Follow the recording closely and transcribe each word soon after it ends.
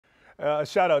A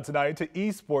shout out tonight to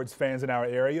esports fans in our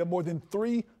area. More than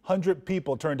 300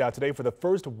 people turned out today for the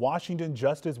first Washington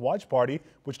Justice Watch Party,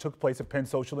 which took place at Penn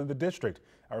Social in the district.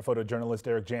 Our photojournalist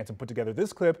Eric Jansen put together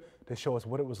this clip to show us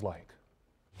what it was like.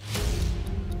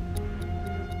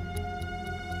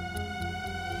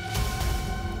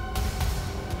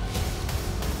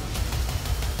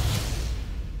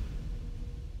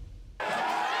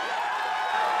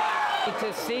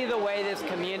 To see the way this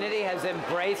community has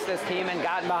embraced this team and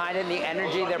gotten behind it, and the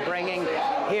energy they're bringing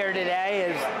here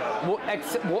today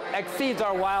exceeds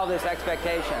our wildest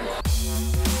expectations.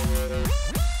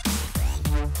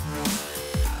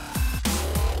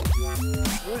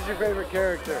 Who's your favorite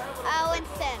character?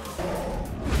 Winston.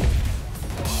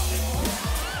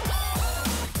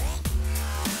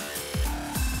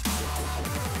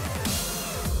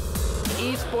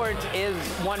 Esports is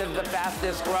one of the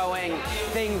fastest growing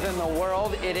things in the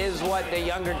world. It is what the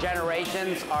younger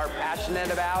generations are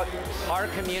passionate about. Our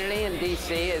community in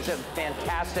DC is a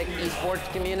fantastic esports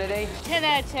community. 10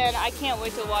 out of 10. I can't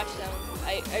wait to watch them.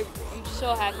 I'm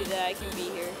so happy that I can be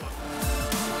here.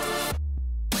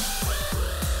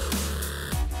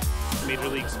 Major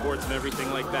League sports and everything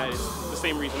like that is the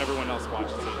same reason everyone else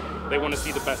watches it. They want to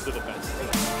see the best of the best.